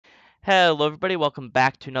Hello everybody, welcome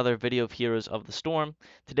back to another video of Heroes of the Storm.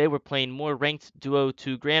 Today we're playing more Ranked Duo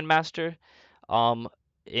to Grandmaster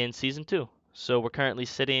in Season 2. So we're currently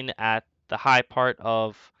sitting at the high part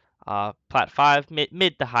of Plat 5,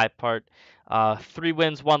 mid to high part. 3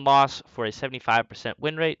 wins, 1 loss for a 75%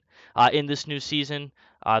 win rate. In this new season,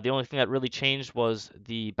 the only thing that really changed was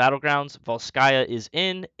the Battlegrounds. Volskaya is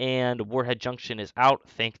in and Warhead Junction is out,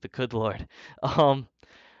 thank the good Lord.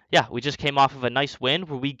 Yeah, we just came off of a nice win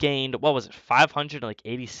where we gained, what was it,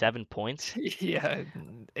 587 points? Yeah,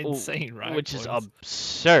 Oh, insane rank which is points.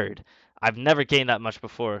 absurd. I've never gained that much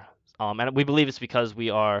before. And we believe it's because we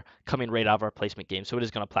are coming right out of our placement game, so it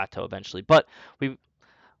is going to plateau eventually. But we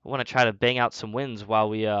want to try to bang out some wins while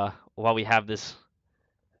we have this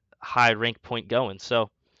high rank point going. So,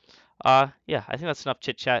 yeah, I think that's enough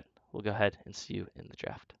chit chat. We'll go ahead and see you in the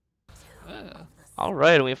draft. Yeah, All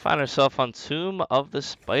right, and we find ourselves on Tomb of the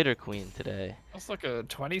Spider Queen today. that's like a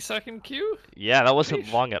 20-second queue? Yeah, that wasn't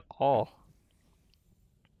Sheesh. long at all.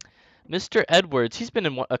 Mr. Edwards, he's been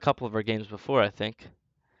in a couple of our games before, I think.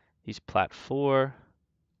 He's plat 4.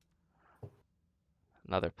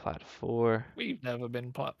 Another plat 4. We've never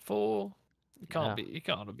been plat 4. Yeah. You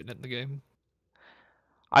can't have been in the game.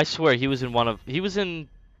 I swear he was in one of them.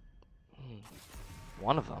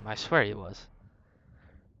 I swear he was.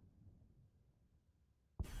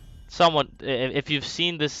 Someone, if you've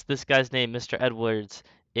seen this guy's name, Mr. Edwards,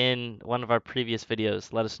 in one of our previous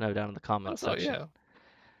videos, let us know down in the I comments thought, section. yeah.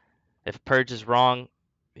 If Purge is wrong,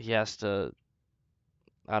 he has to,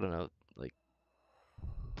 I don't know, like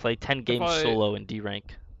play 10 If games I... solo in D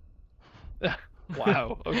rank.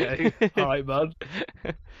 Wow, okay. Alright, bud.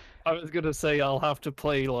 I was gonna say I'll have to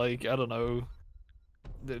play, like, I don't know,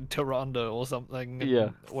 the Tyrande or something, Yeah.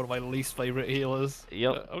 and one of my least favorite healers.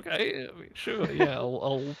 Yep. Okay, sure, yeah,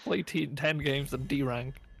 I'll play 10 games in D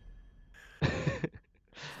rank.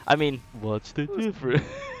 I mean, what's the difference?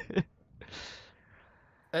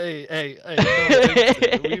 Hey,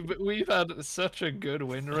 no, we've had such a good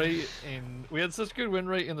win rate we had such a good win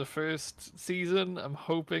rate in the first season. I'm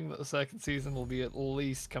hoping that the second season will be at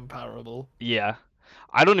least comparable. Yeah.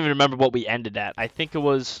 I don't even remember what we ended at. I think it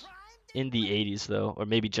was in the 80s though, or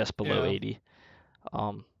maybe just below Yeah. 80.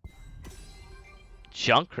 Um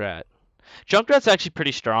Junkrat. Junkrat's actually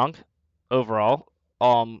pretty strong overall.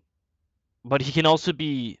 But he can also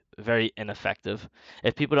be very ineffective.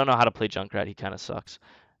 If people don't know how to play Junkrat, he kind of sucks.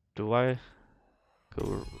 Do I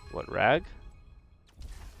go what rag?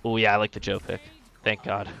 Oh yeah, I like the Joe pick. Thank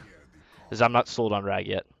God. Cuz I'm not sold on rag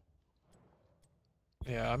yet.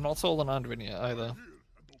 Yeah, I'm not sold on Andrin yet either.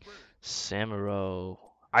 Samuro.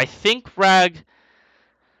 I think rag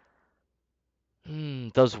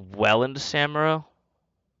does well into Samuro.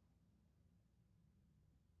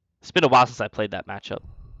 It's been a while since I played that matchup.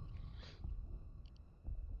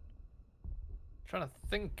 Trying to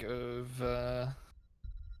think of I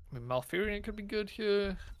mean, Malfurion could be good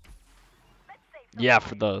here. Yeah,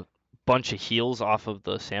 for the bunch of heals off of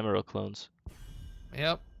the Samuro clones.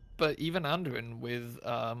 Yep. But even Andrin with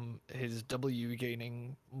his W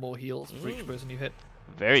gaining more heals for each person you hit.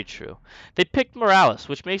 Very true. They picked Morales,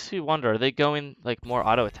 which makes me wonder, are they going like more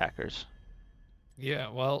auto attackers? Yeah,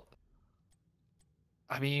 well,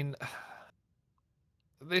 I mean,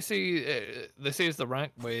 this is the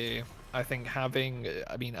rank where I think having,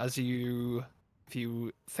 I mean, if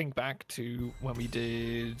you think back to when we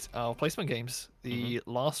did our placement games, the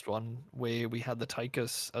last one where we had the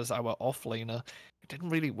Tychus as our offlaner, it didn't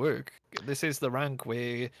really work. This is the rank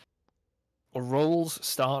where roles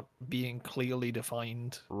start being clearly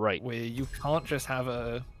defined, Right. where you can't just have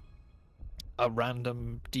a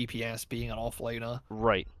random DPS being an offlaner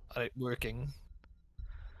Right. and it working.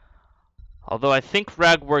 Although I think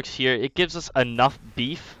rag works here, it gives us enough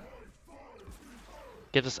beef.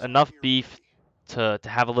 Gives us enough beef to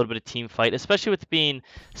have a little bit of team fight, especially with being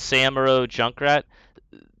Samuro, Junkrat.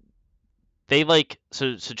 They like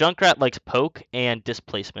so Junkrat likes poke and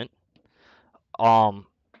displacement.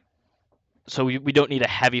 So we don't need a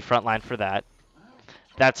heavy front line for that.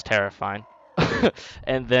 That's terrifying.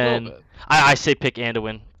 And then I say pick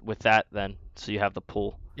Anduin with that then, so you have the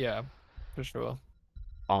pull. Yeah, for sure.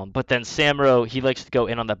 But then Samuro, he likes to go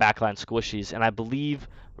in on the backline squishies, and I believe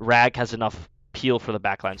Rag has enough peel for the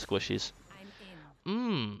backline squishies.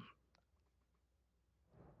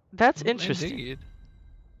 That's interesting. Indeed.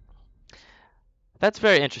 That's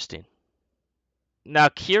very interesting. Now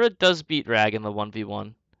Kira does beat Rag in the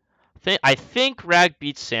 1v1. I think Rag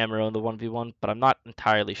beats Samuro in the 1v1, but I'm not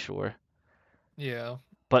entirely sure. Yeah.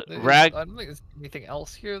 But Rag, I don't think there's anything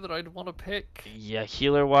else here that I'd want to pick. yeah,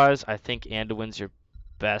 healer-wise, I think Anduin's your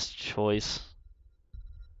best choice.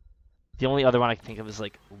 The only other one I can think of is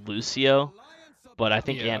like Lucio, but I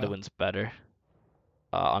think Yeah. Anduin's better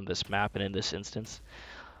on this map and in this instance.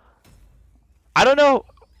 I don't know,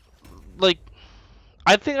 like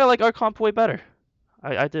I think I like our comp way better.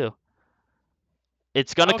 I do.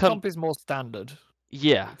 It's gonna Our come. comp is more standard,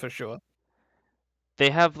 Yeah, for sure.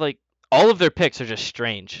 they have like all of their picks are just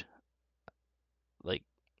strange. Like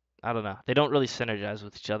I don't know, they don't really synergize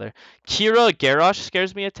with each other. Kira Garrosh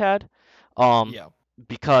scares me a tad, um, Yeah.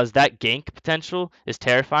 because that gank potential is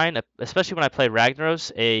terrifying, especially when I play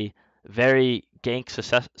Ragnaros, a very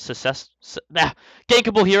gankable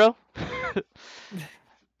hero.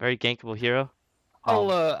 Very gankable hero.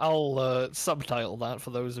 I'll subtitle that for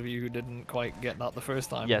those of you who didn't quite get that the first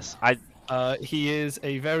time. Yes, He is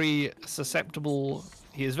very susceptible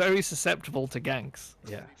to ganks.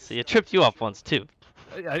 yeah. See, it tripped you up once too.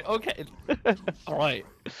 Okay. All right.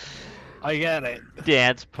 I get it.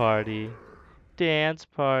 Dance party. Dance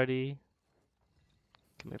party.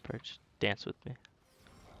 Come here, Perch. Dance with me.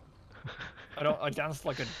 I dance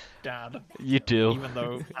like a dad. You do. Even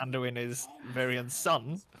though Anduin is Varian's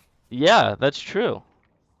son. Yeah, that's true.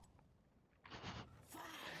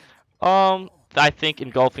 I think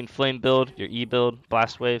engulfing flame build, your E build,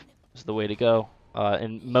 blast wave is the way to go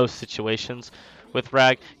in most situations with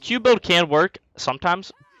Rag. Q build can work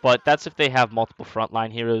sometimes, but that's if they have multiple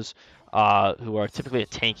frontline heroes who are typically a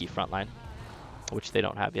tanky frontline, which they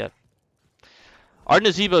don't have yet. Our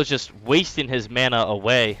Nazeebo is just wasting his mana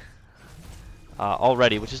away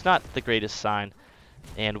already, which is not the greatest sign.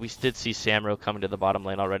 And we did see Samro coming to the bottom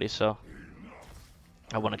lane already, so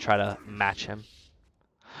I want to try to match him.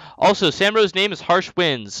 Also, Samro's name is Harsh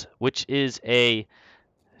Winds, which is a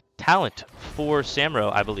talent for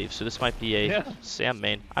Samro, I believe. So this might be a Sam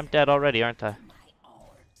main. I'm dead already, aren't I?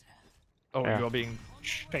 Oh, Yeah. you're being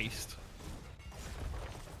chased.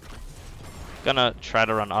 Gonna try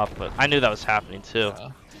to run up, but I knew that was happening too. Yeah.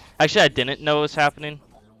 Actually, I didn't know it was happening.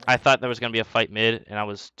 I thought there was gonna be a fight mid, and I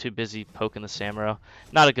was too busy poking the Samro.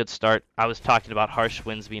 Not a good start. I was talking about Harsh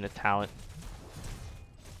Winds being a talent.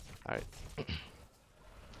 Alright.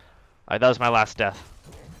 Alright, that was my last death.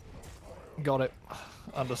 Got it.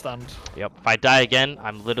 Understand. Yep. If I die again,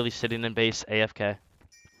 I'm literally sitting in base AFK.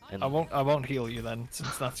 And I won't heal you then,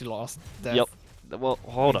 since that's your last death. Yep. Well,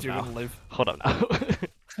 hold up You're now. gonna live. Hold up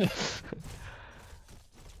now.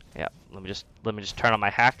 Yeah. Let me just turn on my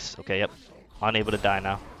hacks. Okay. Yep. Unable to die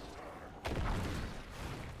now.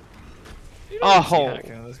 You don't really see Oh.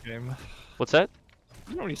 hacking in this game. What's that?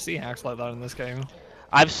 You don't really see hacks like that in this game.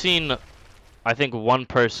 I've seen, I think, one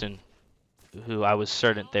person who I was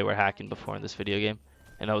certain they were hacking before in this video game,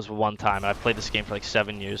 and that was one time. And I've played this game for like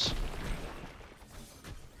 7 years.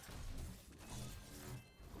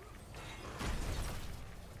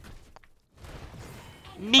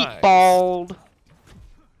 Meatballed.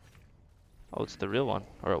 Oh, it's the real one,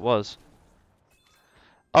 or it was.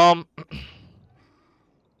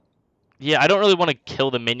 Yeah, I don't really want to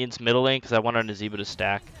kill the minions middle lane because I want our Nazeebo to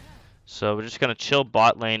stack. So we're just gonna chill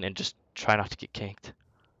bot lane and just try not to get ganked.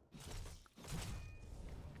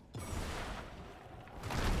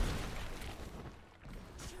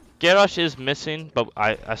 Garrosh is missing, but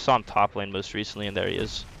I saw him top lane most recently, and there he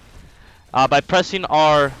is. By pressing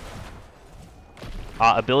our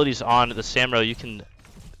abilities on the Samro, you can...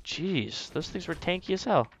 Jeez, those things were tanky as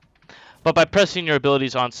hell. But by pressing your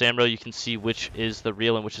abilities on Samro, you can see which is the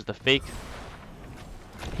real and which is the fake.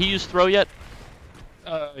 He used throw yet?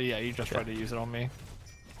 Yeah, you just tried to use it on me.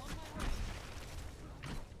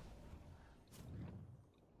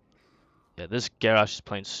 Yeah, this Garrosh is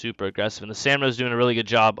playing super aggressive, and the Samro's doing a really good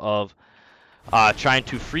job of trying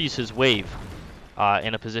to freeze his wave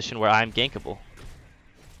in a position where I'm gankable.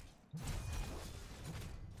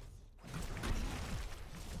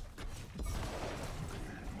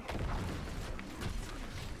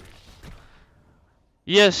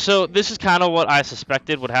 Yeah, so this is kind of what I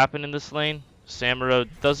suspected would happen in this lane. Samuro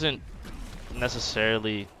doesn't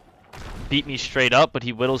necessarily beat me straight up, but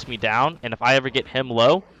he whittles me down, and if I ever get him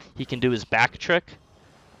low, he can do his back trick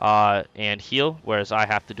and heal, whereas I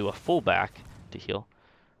have to do a full back to heal.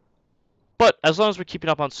 But as long as we're keeping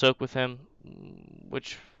up on soak with him,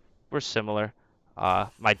 which we're similar,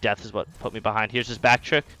 my death is what put me behind. Here's his back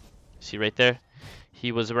trick. See right there?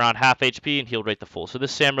 He was around half HP and healed right to full. So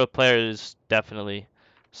this Samuro player is definitely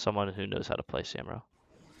someone who knows how to play Samuro.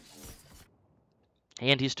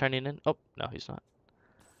 And he's turning in. Oh, no, he's not.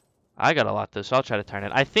 I got a lot though, so I'll try to turn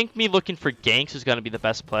in. I think me looking for ganks is going to be the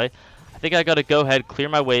best play. I think I got to go ahead, clear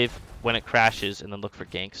my wave when it crashes, and then look for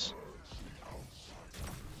ganks.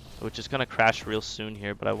 Which is going to crash real soon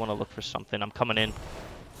here, but I want to look for something. I'm coming in.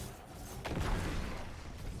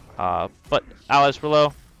 But allies were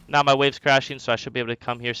low. Now my wave's crashing, so I should be able to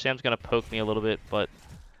come here. Sam's gonna poke me a little bit, but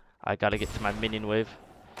I gotta get to my minion wave.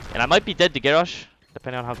 And I might be dead to Garrosh,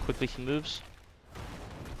 depending on how quickly he moves.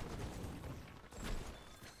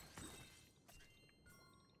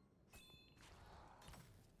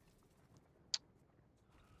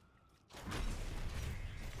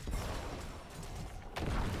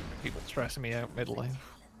 People stressing me out mid lane.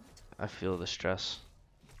 I feel the stress.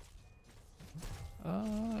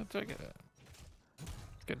 Do I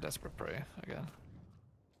get desperate prey again?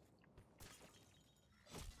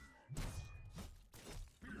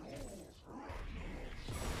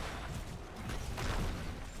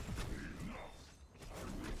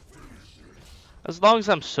 As long as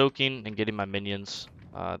I'm soaking and getting my minions,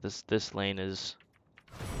 this lane is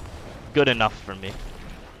good enough for me.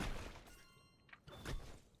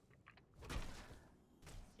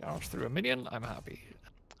 Gouge through a minion, I'm happy.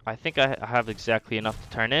 I think I have exactly enough to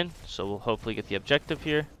turn in, so we'll hopefully get the objective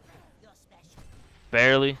here.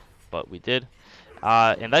 Barely, but we did.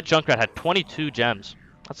 And that Junkrat had 22 gems.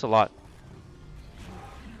 That's a lot.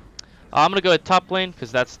 I'm going to go at top lane,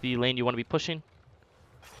 because that's the lane you want to be pushing.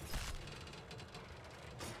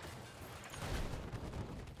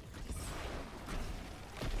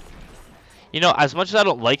 You know, as much as I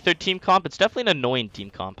don't like their team comp, it's definitely an annoying team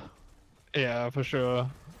comp. Yeah, for sure.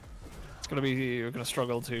 We're gonna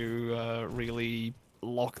struggle to really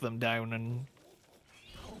lock them down and.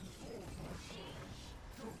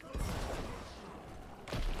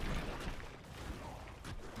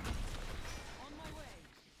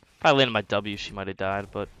 If I landed my W, she might have died,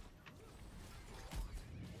 but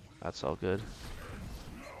that's all good.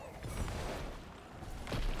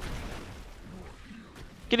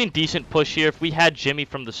 Getting decent push here. If we had Jimmy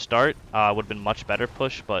from the start, would have been much better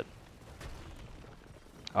push, but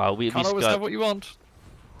we at Can't least always got. have what you want.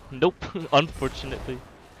 Nope, unfortunately.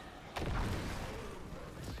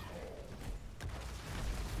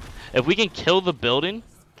 If we can kill the building,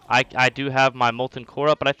 I do have my Molten Core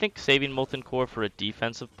up, but I think saving Molten Core for a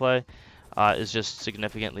defensive play is just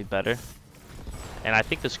significantly better. And I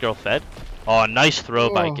think this girl fed. Oh, nice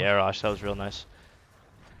throw by Garrosh. That was real nice.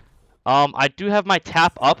 I do have my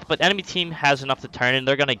tap up, but enemy team has enough to turn in.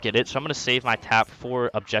 They're going to get it, so I'm going to save my tap for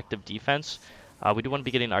objective defense. We do want to be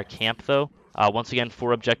getting our camp, though. Once again,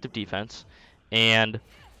 for objective defense. And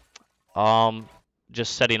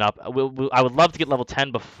just setting up. I would love to get level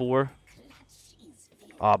 10 before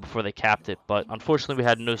they capped it, but unfortunately we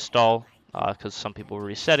had no stall because some people were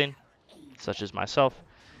resetting, such as myself.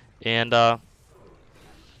 And I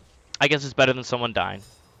guess it's better than someone dying.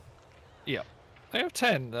 Yeah. I have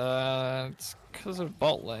 10. It's because of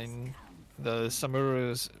bot lane. The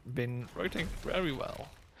Samura's been rotating very well.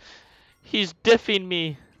 He's diffing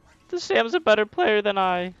me. The Sam's a better player than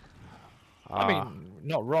I. I mean,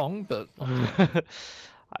 not wrong, but I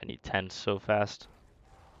need 10 so fast.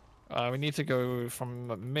 we need to go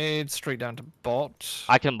from mid straight down to bot.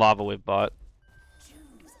 I can lava wave bot.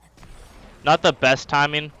 Not the best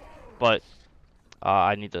timing, but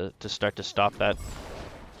I need to start to stop that.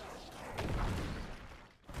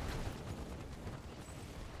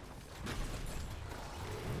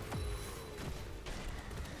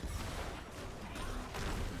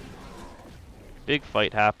 Big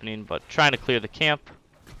fight happening, but trying to clear the camp.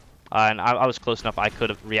 And I was close enough I could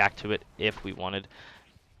have react to it if we wanted.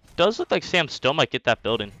 Does look like Sam still might get that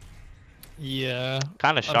building. Yeah.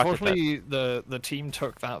 Kind of shocked at that. Unfortunately, the team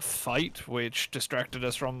took that fight, which distracted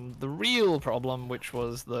us from the real problem, which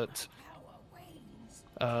was that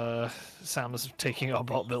Sam's taking our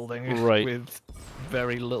bot building with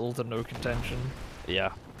very little to no contention.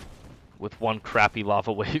 Yeah. With one crappy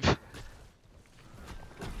lava wave.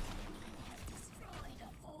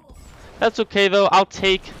 That's okay though. I'll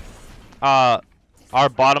take our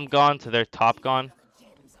bottom gone to their top gone.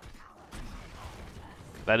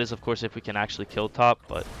 That is, of course, if we can actually kill top,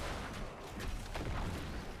 but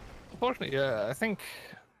unfortunately, yeah, I think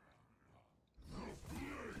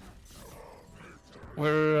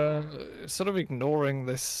we're sort of ignoring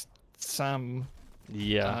this Sam.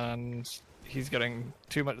 Yeah. And he's getting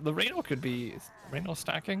too much. The Reno could be Reno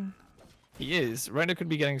stacking. He is. Reno could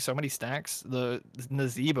be getting so many stacks. The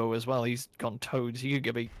Nazebo as well. He's gone toads. He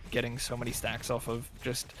could be getting so many stacks off of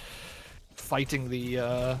just fighting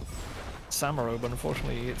the Samuro, but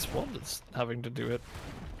unfortunately it's one that's having to do it.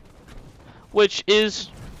 Which is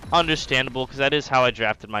understandable, because that is how I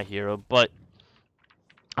drafted my hero, but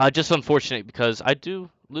just unfortunate because I do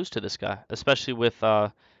lose to this guy, especially with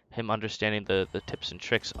him understanding the tips and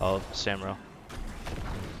tricks of Samuro.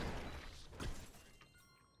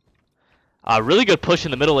 Really good push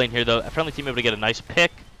in the middle lane here, though. A friendly team able to get a nice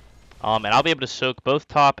pick. And I'll be able to soak both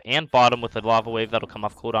top and bottom with a lava wave that'll come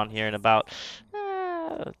off cooldown here in about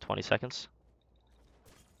 20 seconds.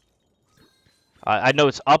 I know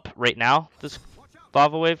it's up right now, this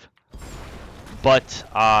lava wave, but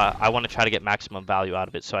I want to try to get maximum value out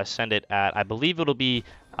of it. So I send it at, I believe it'll be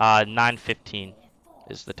 9:15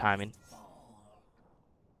 is the timing.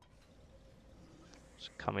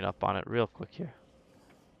 Just coming up on it real quick here.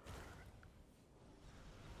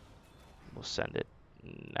 We'll send it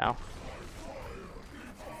now.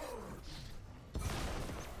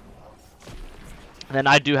 And then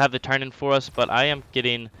I do have the turn in for us, but I am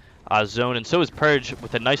getting zone, and so is Purge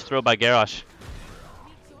with a nice throw by Garrosh.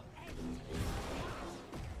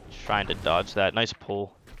 Trying to dodge that. Nice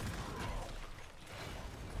pull.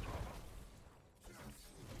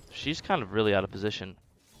 She's kind of really out of position.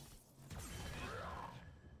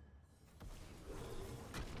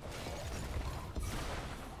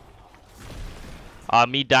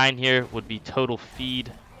 Me dying here would be total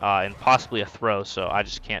feed and possibly a throw, so I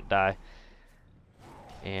just can't die.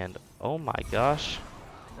 And oh my gosh.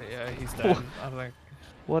 Yeah, he's dead. I think.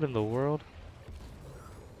 What in the world?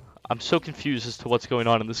 I'm so confused as to what's going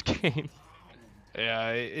on in this game.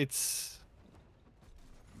 Yeah, it's...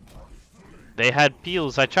 They had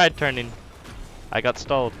peels. I tried turning. I got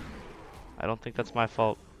stalled. I don't think that's my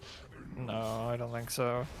fault. No, I don't think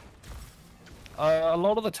so. A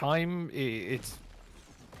lot of the time, it's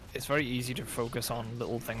very easy to focus on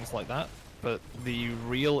little things like that. But the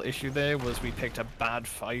real issue there was we picked a bad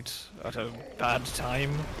fight at a bad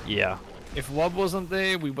time. Yeah. If Wub wasn't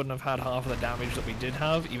there, we wouldn't have had half of the damage that we did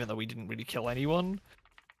have, even though we didn't really kill anyone.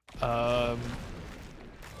 But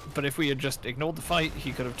if we had just ignored the fight,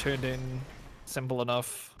 he could have turned in simple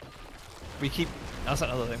enough. That's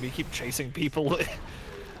another thing, we keep chasing people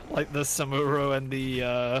like the Samuro and the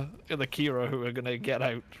Kira who are gonna get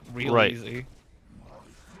out real easy.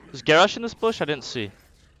 Is Garrosh in this bush? I didn't see.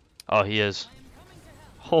 Oh, he is.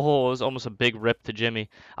 Oh, it was almost a big rip to Jimmy.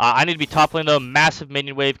 I need to be top lane though. Massive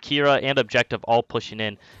minion wave, Kira, and objective all pushing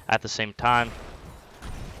in at the same time.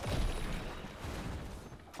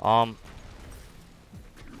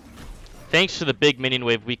 Thanks to the big minion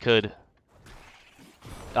wave, we could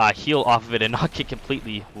heal off of it and not get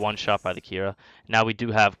completely one-shot by the Kira. Now we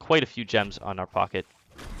do have quite a few gems on our pocket.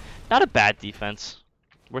 Not a bad defense.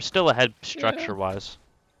 We're still ahead structure-wise.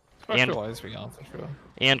 Structure-wise, we are for sure.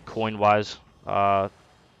 And coin-wise.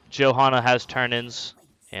 Johanna has turn-ins,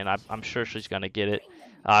 and I'm sure she's going to get it.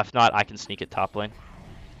 If not, I can sneak it top lane.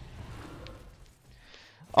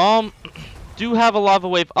 Do have a lava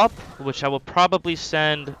wave up, which I will probably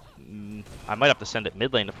send... I might have to send it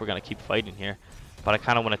mid lane if we're going to keep fighting here. But I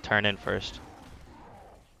kind of want to turn in first,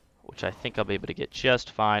 which I think I'll be able to get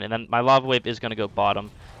just fine. And then my lava wave is going to go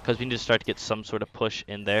bottom, because we need to start to get some sort of push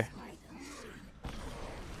in there.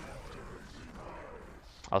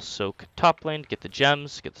 I'll soak top lane, get the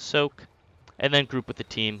gems, get the soak, and then group with the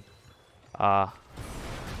team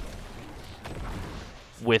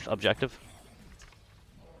with objective.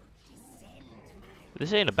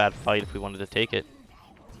 This ain't a bad fight if we wanted to take it.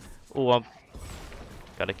 Oh,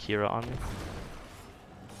 got a Kira on me.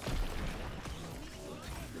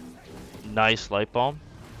 Nice light bomb.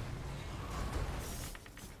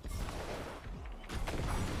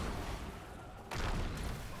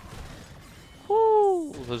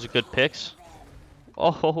 Woo! Those are good picks.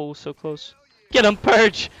 Oh, so close. Get him,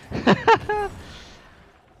 Purge!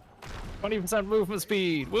 20% movement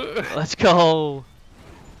speed. Woo! Let's go.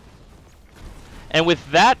 And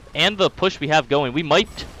with that and the push we have going, we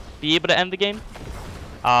might be able to end the game.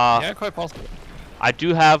 Yeah, quite possible. I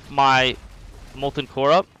do have my Molten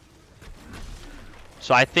Core up.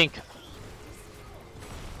 So I think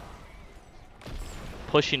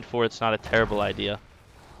pushing for it's not a terrible idea.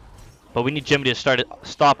 But we need Jimmy to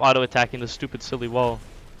stop auto-attacking the stupid silly wall.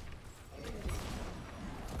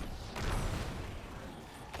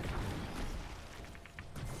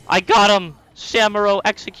 I got him! Samuro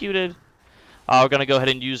executed! We're going to go ahead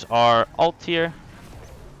and use our ult here.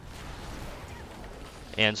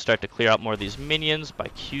 And start to clear out more of these minions by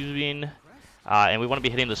queuing. And we want to be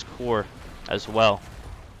hitting this core as well.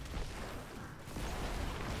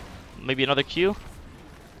 Maybe another Q.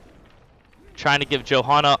 Trying to give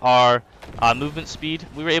Johanna our movement speed.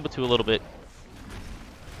 We were able to a little bit.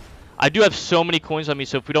 I do have so many coins on me,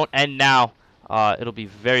 so if we don't end now, it'll be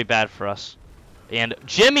very bad for us. And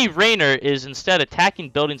Jimmy Raynor is instead attacking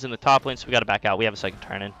buildings in the top lane, so we got to back out. We have a second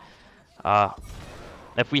turn in.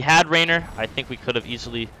 If we had Raynor, I think we could have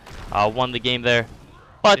easily won the game there.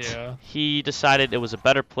 But yeah, he decided it was a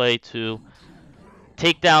better play to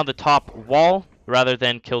take down the top wall rather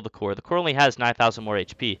than kill the core. The core only has 9,000 more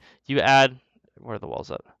HP. You add... Where are the walls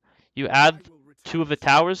at? You add 2 of the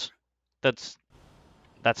towers, that's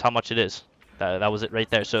that's how much it is. That was it right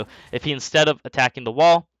there. So if he, instead of attacking the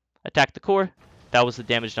wall, attacked the core, that was the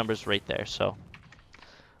damage numbers right there. So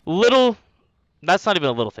little, that's not even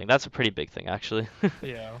a little thing. That's a pretty big thing, actually.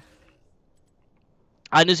 Yeah.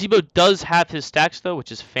 Nazebo does have his stacks, though,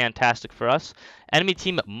 which is fantastic for us. Enemy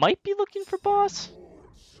team might be looking for boss,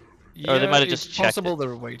 or they Yeah, might have it's just checked it. possible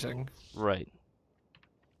they're waiting. Right.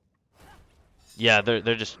 Yeah, they're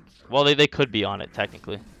just, well, they could be on it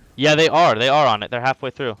technically. Yeah, they are. They are on it. They're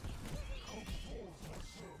halfway through.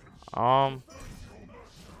 Um,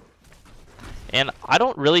 and I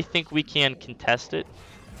don't really think we can contest it.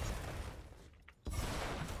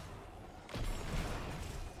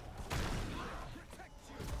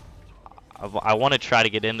 I want to try to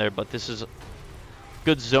get in there, but this is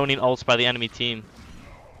good zoning ults by the enemy team.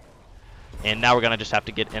 And now we're going to just have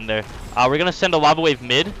to get in there. We're going to send a lava wave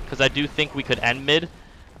mid, because I do think we could end mid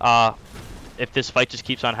if this fight just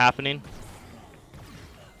keeps on happening.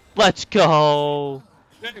 Let's go!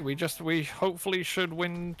 Yeah, we hopefully should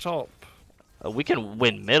win top. We can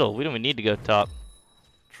win middle. We don't even need to go top.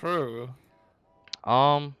 True.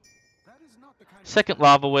 Second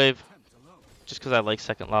lava wave. Just because I like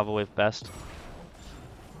second lava wave best.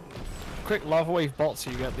 Quick lava wave bot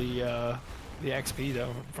so you get the XP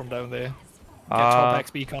down from down there. Get top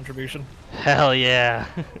XP contribution. Hell yeah.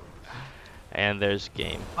 And there's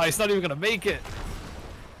game. Oh, it's not even gonna make it.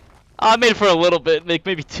 I made it for a little bit, like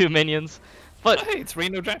maybe 2 minions. But Oh, hey, it's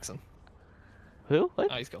Reno Jackson. who? What?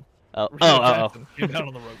 Oh, he's gone. Oh, Reno oh. Jackson. Came down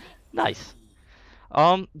on the rope. Nice.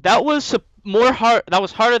 That was more hard. That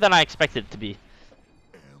was harder than I expected it to be.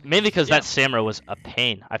 Mainly because that Samra was a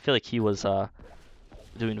pain. I feel like he was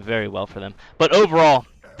doing very well for them. But overall,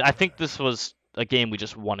 I think this was a game we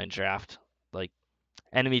just won in draft. Like,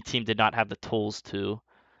 enemy team did not have the tools to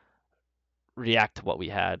react to what we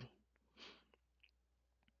had.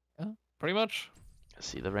 Yeah, pretty much. Let's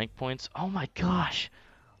see the rank points. Oh my gosh.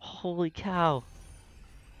 Holy cow.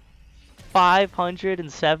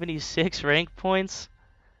 576 rank points.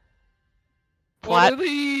 What are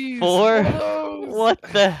these? 4. What are those? What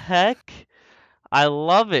the heck? I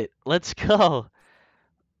love it. Let's go.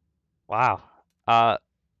 Wow.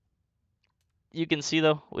 You can see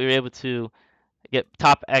though, we were able to get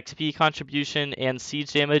top XP contribution and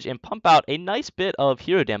siege damage and pump out a nice bit of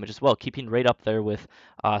hero damage as well, keeping right up there with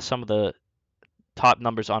some of the top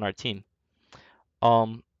numbers on our team.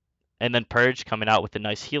 And then Purge coming out with a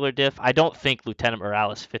nice healer diff. I don't think Lieutenant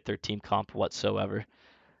Morales fit their team comp whatsoever.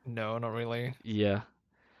 No, not really. Yeah.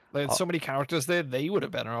 There's so many characters there. They would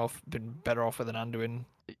have been better off with an Anduin.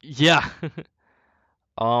 Yeah.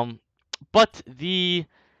 But the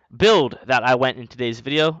build that I went in today's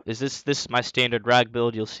video is this my standard rag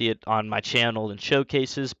build. You'll see it on my channel and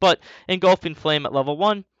showcases. But Engulfing Flame at level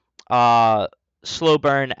 1, Slow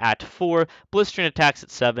Burn at 4, Blistering Attacks at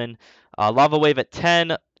 7, Lava Wave at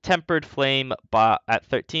 10, Tempered Flame at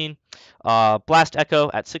 13, Blast Echo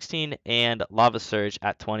at 16, and Lava Surge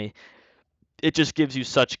at 20. It just gives you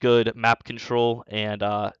such good map control and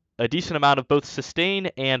a decent amount of both sustain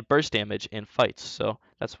and burst damage in fights. So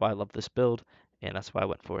that's why I love this build, and that's why I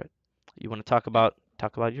went for it. You want to talk about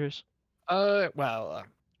yours? Well,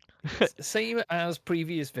 same as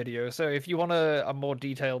previous videos. So if you want a more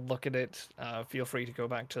detailed look at it, feel free to go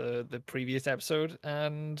back to the previous episode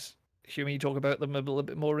and hear me talk about them a little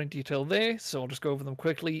bit more in detail there. So I'll just go over them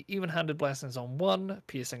quickly. Even-handed blessings on 1,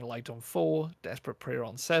 piercing light on 4, desperate prayer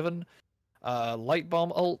on 7, light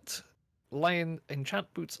bomb ult, lion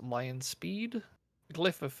enchant boots, lion speed,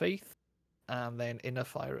 glyph of faith, and then inner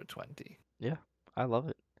fire at 20. Yeah, I love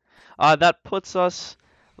it. That puts us,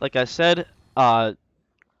 like I said, right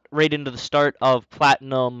into the start of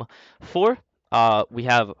Platinum 4. We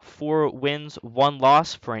have 4 wins, 1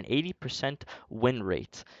 loss for an 80% win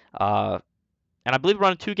rate. And I believe we're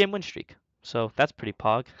on a 2-game win streak. So that's pretty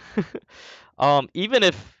pog. Even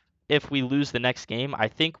if we lose the next game, I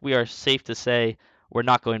think we are safe to say we're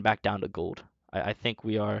not going back down to gold. I think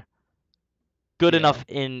we are good enough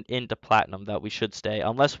into platinum that we should stay,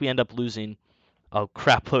 unless we end up losing a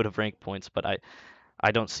crap load of rank points, but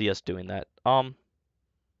I don't see us doing that.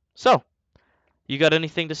 So, you got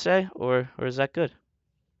anything to say, or is that good?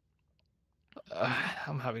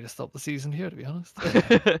 I'm happy to stop the season here, to be honest.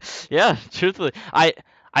 Yeah, truthfully, I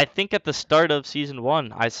think at the start of season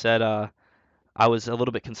 1, I said I was a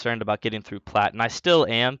little bit concerned about getting through plat, and I still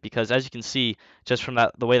am, because as you can see, just from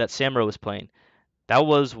the way that Samro was playing, that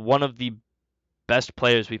was one of the best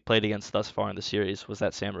players we've played against thus far in the series, was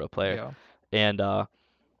that Samro player. Yeah. And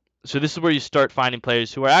so this is where you start finding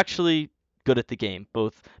players who are actually good at the game,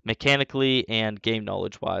 both mechanically and game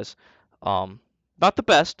knowledge wise. Not the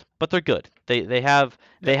best, but they're good. They have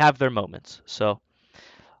Yeah. their moments. So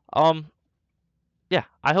um yeah,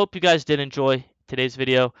 I hope you guys did enjoy today's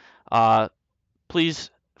video.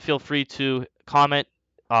 Please feel free to comment,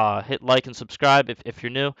 hit like and subscribe if you're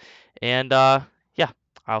new, and yeah,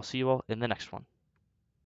 I'll see you all in the next one.